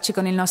identificarci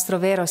con il nostro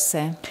vero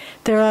sé.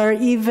 There are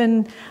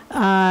even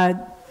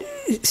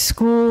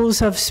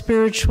schools of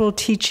spiritual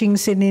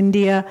teachings in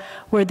India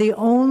where the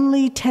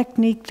only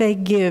technique they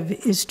give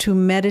is to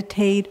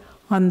meditate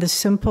on the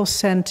simple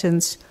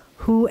sentence,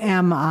 "Who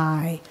am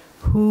I?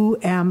 Who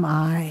am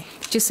I?"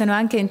 Ci sono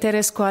anche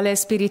intere scuole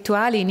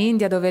spirituali in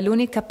India dove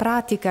l'unica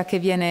pratica che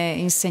viene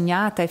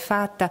insegnata e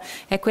fatta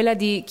è quella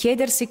di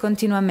chiedersi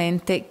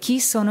continuamente: chi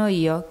sono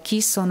io?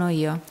 Chi sono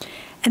io?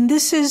 And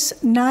this is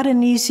not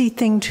an easy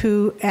thing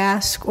to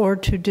ask or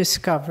to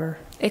discover.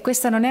 E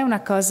questa non è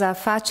una cosa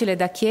facile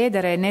da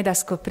chiedere né da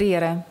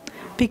scoprire.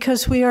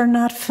 Because we are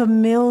not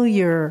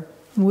familiar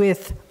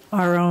with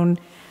our own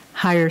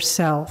higher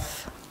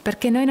self.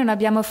 Perché noi non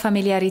abbiamo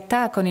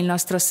familiarità con il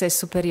nostro sé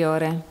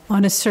superiore.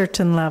 On a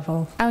certain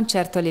level. A un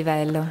certo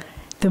livello.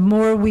 The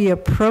more we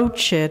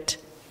approach it,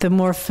 the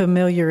more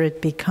familiar it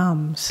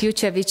becomes. Più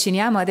ci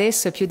avviciniamo ad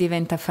esso e più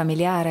diventa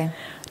familiare.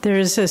 There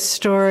is a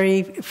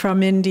story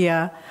from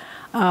India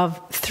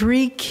of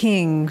 3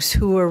 kings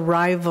who were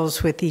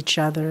rivals with each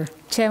other.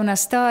 C'è una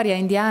storia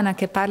indiana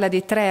che parla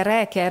di 3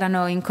 re che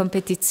erano in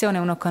competizione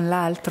uno con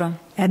l'altro.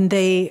 And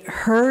they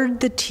heard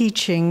the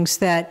teachings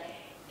that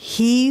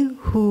he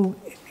who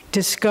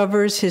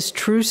discovers his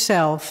true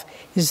self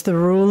is the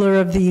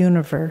ruler of the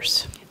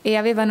universe. E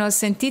avevano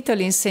sentito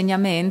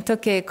l'insegnamento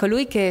che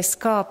colui che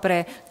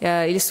scopre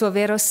il suo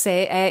vero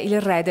sé è il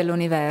re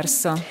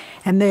dell'universo.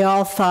 And they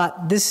all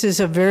thought, this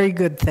is a very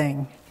good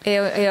thing.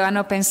 E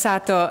hanno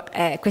pensato,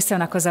 questa è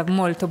una cosa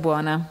molto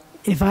buona.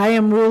 if I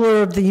am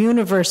ruler of the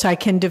universe, I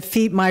can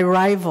defeat my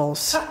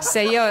rivals.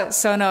 Se io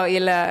sono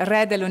il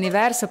re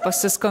dell'universo,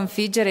 posso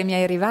sconfiggere i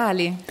miei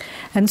rivali.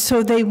 And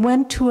so they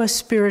went to a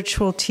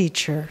spiritual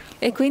teacher,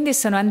 E quindi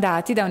sono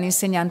andati da un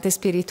insegnante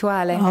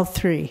spirituale, all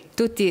three.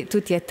 tutti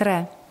e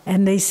tre,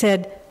 And they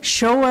said,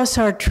 show us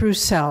our true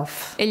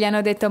self. e gli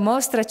hanno detto: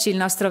 mostraci il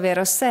nostro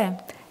vero sé.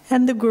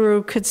 And the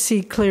guru could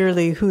see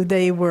clearly who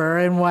they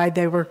were and why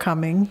they were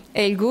coming.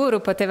 E il guru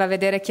poteva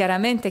vedere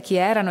chiaramente chi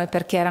erano e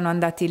perché erano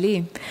andati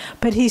lì.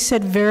 But he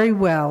said, very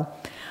well,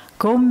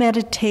 go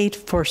meditate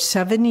for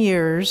 7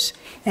 years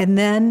and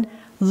then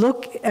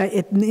look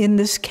in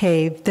this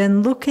cave,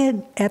 then look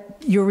at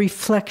your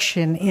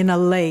reflection in a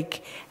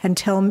lake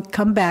and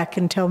come back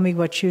and tell me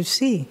what you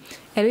see.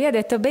 E lui ha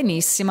detto: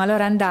 benissimo,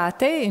 allora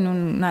andate in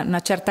una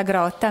certa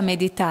grotta a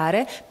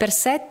meditare per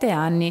 7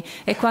 anni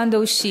e quando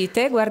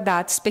uscite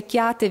guardate,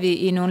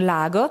 specchiatevi in un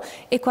lago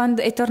e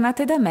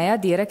tornate da me a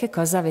dire che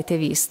cosa avete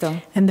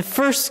visto. And the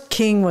first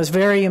king was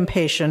very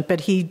impatient,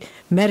 but he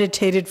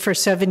meditated for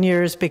 7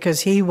 years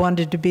because he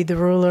wanted to be the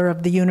ruler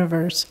of the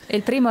universe. E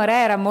il primo re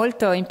era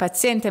molto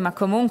impaziente, ma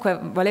comunque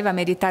voleva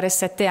meditare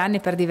 7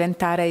 anni per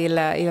diventare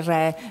il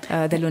re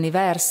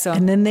dell'universo.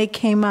 And then they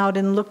came out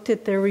and looked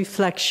at their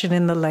reflection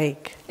in the lake.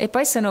 E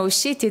poi sono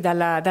usciti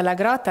dalla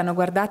grotta, hanno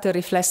guardato il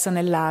riflesso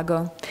nel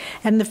lago.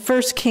 And the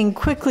first king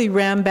quickly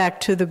ran back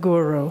to the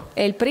guru.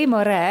 E il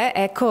primo re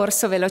è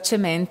corso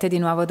velocemente di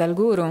nuovo dal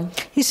guru.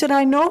 He said,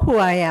 I know who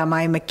I am.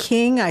 I am a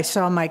king. I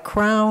saw my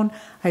crown.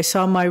 I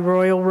saw my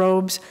royal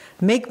robes.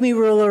 Make me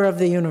ruler of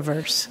the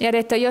universe. E ha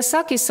detto: io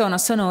so chi sono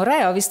un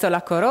re, ho visto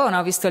la corona,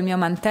 ho visto il mio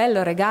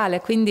mantello regale,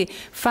 quindi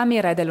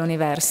fammi re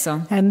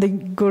dell'universo. And the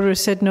guru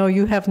said, no,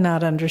 you have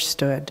not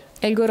understood.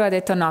 E il guru ha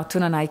detto: no, tu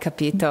non hai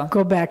capito.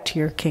 Go back to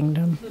your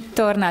kingdom.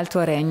 Torna al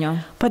tuo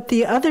regno. But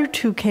the other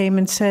two came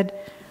and said,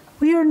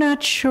 we are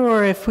not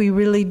sure if we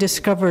really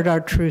discovered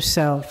our true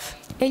self.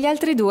 E gli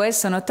altri due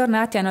sono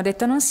tornati e hanno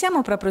detto: non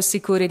siamo proprio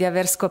sicuri di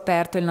aver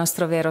scoperto il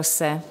nostro vero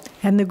sé.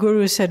 And the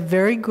guru said,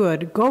 very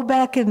good, go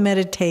back and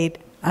meditate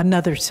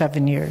another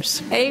 7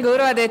 years. E il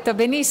guru ha detto: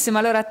 benissimo,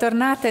 allora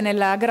tornate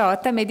nella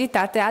grotta e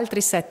meditate altri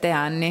 7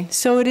 anni.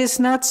 So it is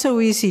not so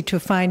easy to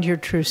find your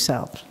true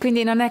self.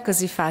 Quindi non è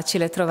così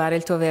facile trovare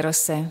il tuo vero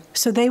sé.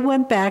 So they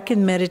went back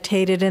and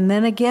meditated, and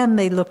then again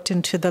they looked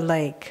into the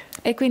lake.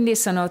 E quindi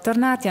sono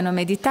tornati, hanno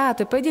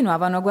meditato e poi di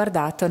nuovo hanno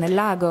guardato nel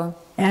lago.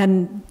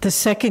 And the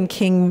second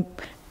king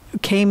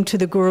came to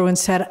the guru and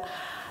said,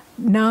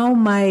 now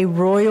my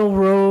royal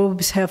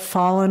robes have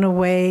fallen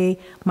away,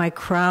 my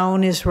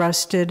crown is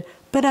rusted,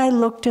 but I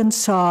looked and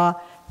saw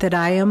that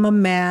I am a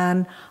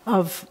man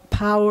of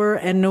power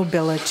and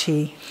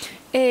nobility.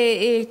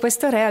 E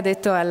questo re ha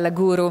detto al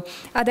guru: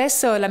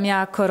 adesso la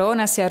mia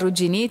corona si è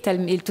arrugginita,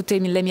 tutte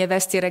le mie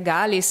vesti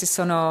regali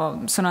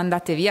sono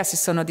andate via, si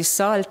sono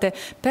dissolte,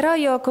 però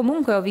io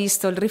comunque ho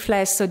visto il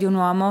riflesso di un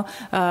uomo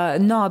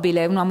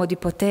nobile, un uomo di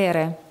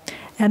potere.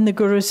 And the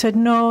guru said,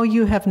 no,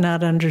 you have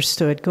not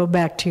understood. Go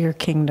back to your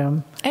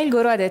kingdom. E il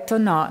guru ha detto: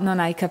 no, non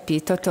hai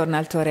capito, torna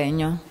al tuo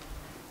regno.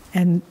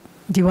 And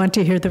do you want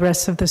to hear the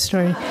rest of the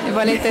story? E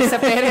volete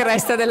sapere il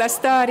resto della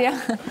storia?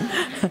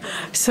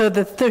 So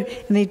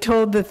and he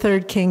told the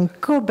third king,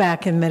 go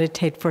back and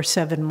meditate for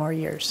 7 more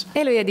years.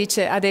 E lui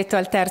ha detto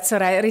al terzo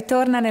re: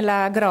 ritorna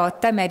nella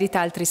grotta e medita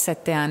altri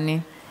 7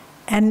 anni.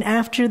 And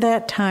after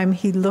that time,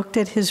 he looked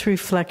at his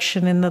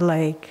reflection in the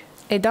lake.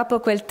 E dopo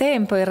quel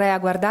tempo il re ha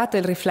guardato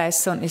il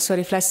suo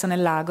riflesso nel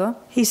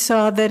lago. He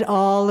saw that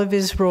all of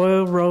his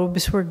royal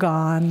robes were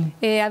gone.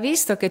 E ha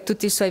visto che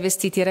tutti i suoi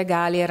vestiti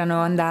regali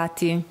erano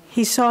andati.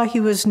 He saw he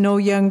was no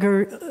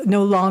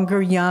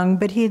longer young,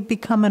 but he had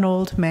become an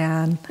old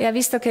man. E ha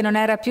visto che non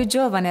era più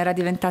giovane, era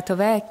diventato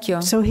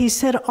vecchio. So he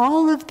said,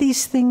 all of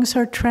these things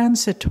are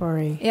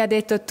transitory. E ha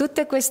detto: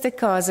 tutte queste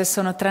cose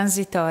sono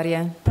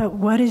transitorie. But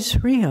what is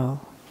real?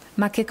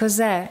 Ma che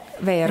cos'è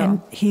vero? And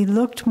he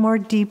looked more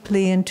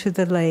deeply into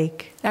the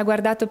lake. Ha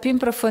guardato più in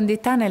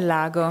profondità nel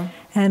lago.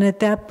 And at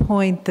that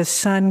point the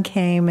sun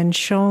came and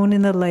shone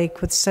in the lake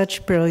with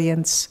such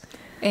brilliance.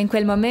 E in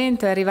quel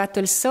momento è arrivato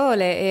il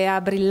sole e ha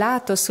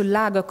brillato sul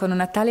lago con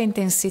una tale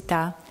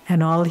intensità.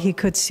 And all he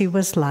could see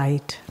was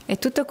light. E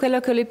tutto quello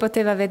che lui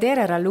poteva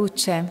vedere era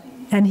luce.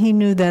 And he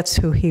knew that's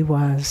who he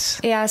was.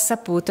 E ha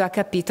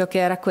capito che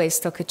era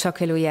questo, che ciò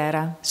che lui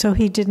era. So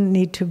he didn't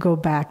need to go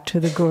back to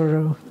the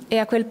guru. E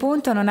a quel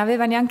punto non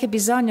aveva neanche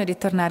bisogno di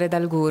tornare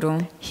dal guru.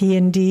 He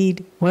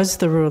indeed was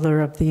the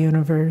ruler of the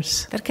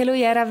universe. Perché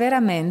lui era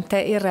veramente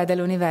il re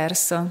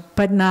dell'universo.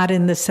 But not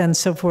in the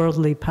sense of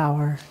worldly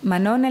power. Ma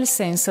non nel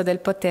senso del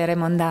potere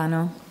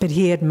mondano. But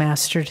he had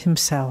mastered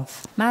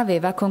himself. Ma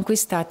aveva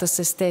conquistato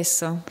se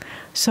stesso.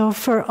 So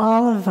for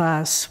all of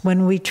us,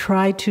 when we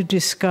try to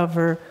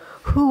discover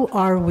who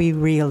are we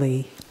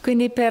really?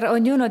 Quindi per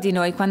ognuno di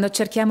noi, quando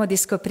cerchiamo di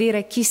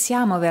scoprire chi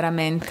siamo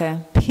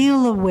veramente,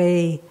 peel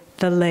away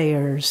the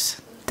layers.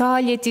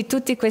 Togliti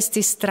tutti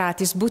questi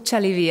strati,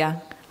 sbucciali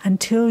via.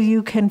 Until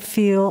you can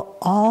feel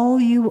all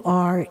you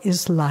are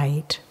is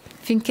light.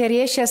 Finché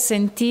riesci a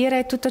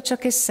sentire tutto ciò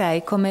che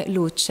sei come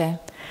luce.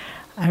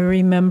 I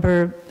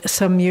remember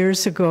some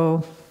years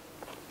ago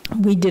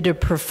we did a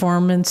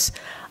performance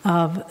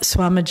of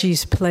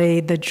Swamiji's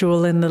play, The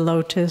Jewel in the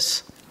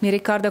Lotus. Mi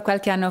ricordo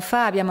qualche anno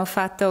fa abbiamo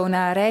fatto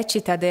una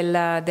recita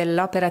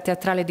dell'opera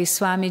teatrale di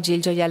Swamiji,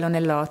 Il gioiello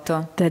nel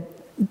loto, That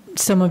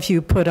some of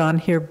you put on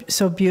here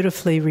so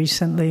beautifully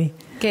recently.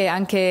 che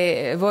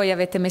anche voi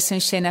avete messo in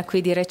scena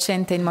qui di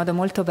recente in modo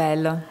molto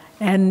bello.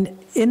 And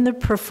in the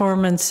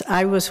performance,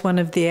 I was one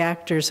of the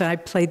actors. I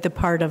played the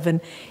part of an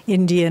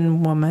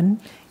Indian woman.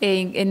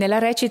 E nella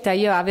recita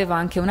io avevo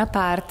anche una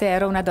parte,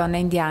 ero una donna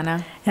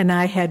indiana. And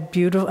I had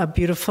a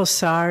beautiful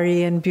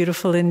sari and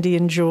beautiful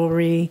Indian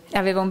jewelry.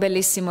 Avevo un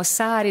bellissimo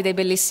sari, dei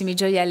bellissimi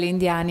gioielli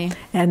indiani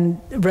And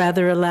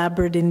rather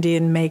elaborate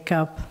Indian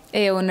makeup.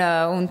 e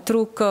un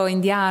trucco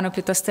indiano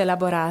piuttosto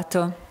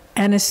elaborato.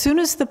 And as soon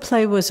as the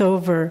play was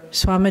over,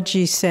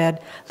 Swamiji said,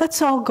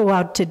 "Let's all go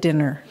out to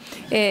dinner."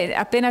 E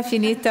appena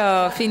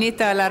finita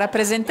la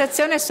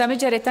rappresentazione,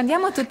 Swamiji ha detto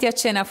andiamo tutti a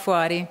cena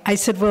fuori. I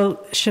said, "Well,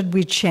 should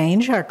we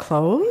change our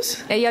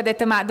clothes?" E io ho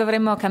detto ma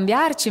dovremmo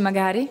cambiarci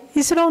magari?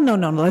 He said, "Oh, no,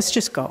 let's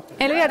just go."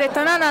 E lui ha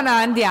detto no,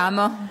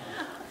 andiamo.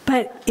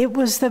 But it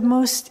was the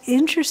most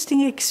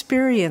interesting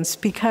experience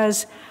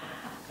because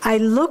I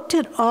looked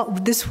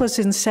at this was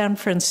in San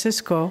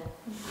Francisco.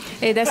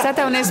 Ed è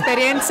stata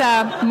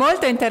un'esperienza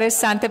molto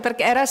interessante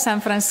perché era a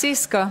San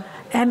Francisco.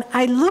 And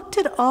I looked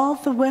at all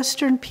the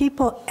Western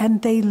people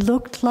and they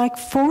looked like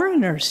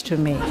foreigners to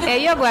me. E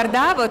io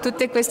guardavo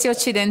tutti questi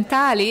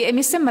occidentali e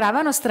mi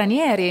sembravano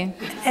stranieri.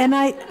 And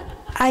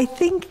I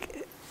think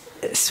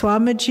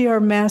Swamiji, our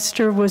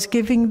master, was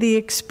giving the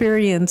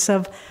experience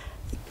of,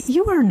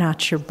 you are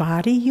not your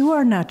body, you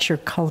are not your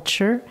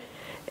culture,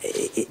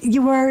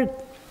 you are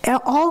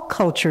all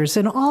cultures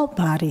and all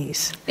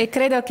bodies. E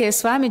credo che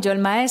Swamiji o il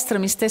maestro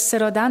mi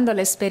stessero dando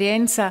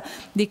l'esperienza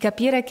di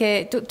capire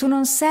che tu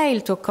non sei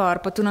il tuo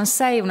corpo, tu non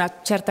sei una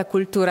certa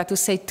cultura, tu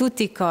sei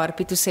tutti i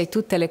corpi, tu sei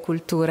tutte le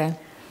culture.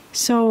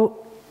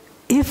 So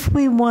if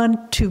we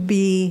want to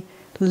be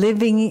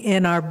living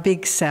in our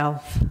big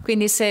self,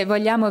 Quindi se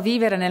vogliamo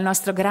vivere nel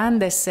nostro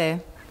grande sé,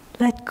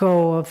 let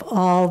go of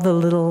all the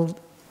little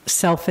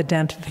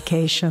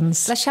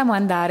self-identifications. lasciamo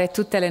andare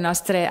tutte le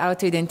nostre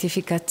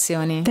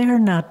autoidentificazioni. They're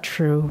not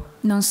true.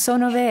 Non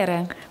sono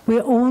vere. We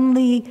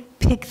only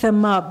pick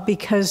them up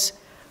because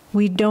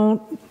we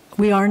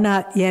are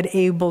not yet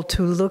able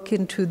to look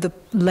into the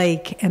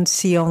lake and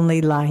see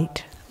only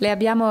light. Le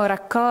abbiamo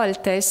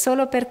raccolte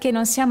solo perché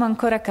non siamo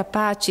ancora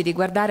capaci di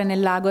guardare nel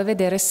lago e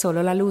vedere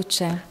solo la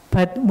luce.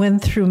 But when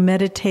through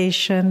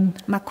meditation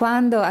Ma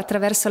quando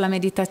attraverso la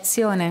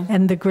meditazione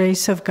and the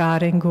grace of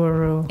God and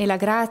Guru, e la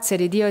grazia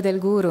di Dio e del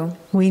Guru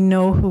we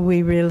know who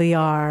we really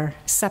are,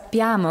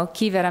 sappiamo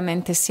chi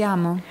veramente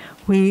siamo,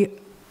 we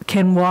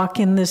can walk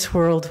in this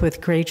world with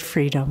great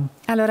freedom.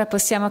 allora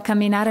possiamo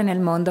camminare nel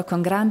mondo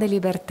con grande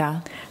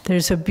libertà.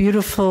 There's a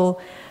beautiful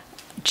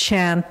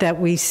chant that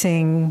we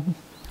sing,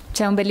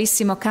 C'è un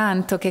bellissimo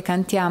canto che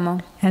cantiamo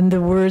and the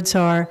words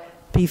are,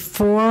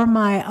 "Before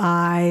my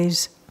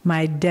eyes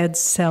my dead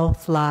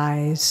self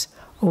lies,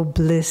 O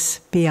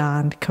bliss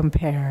beyond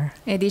compare."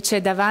 e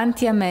dice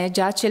davanti a me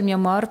giace il mio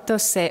morto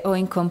sé, o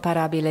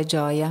incomparabile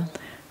gioia.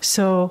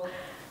 So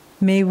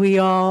may we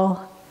all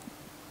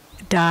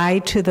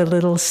die to the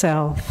little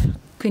self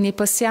Quindi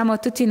possiamo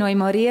tutti noi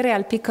morire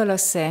al piccolo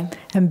sé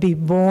and be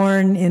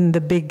born in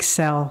the big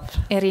self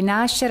e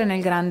rinascere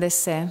nel grande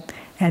sé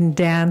and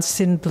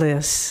dance in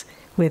bliss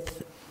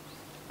with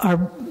our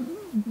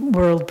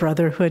world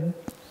brotherhood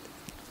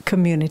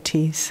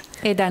communities.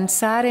 e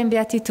danzare in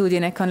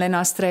beatitudine con le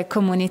nostre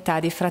comunità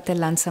di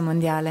fratellanza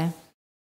mondiale.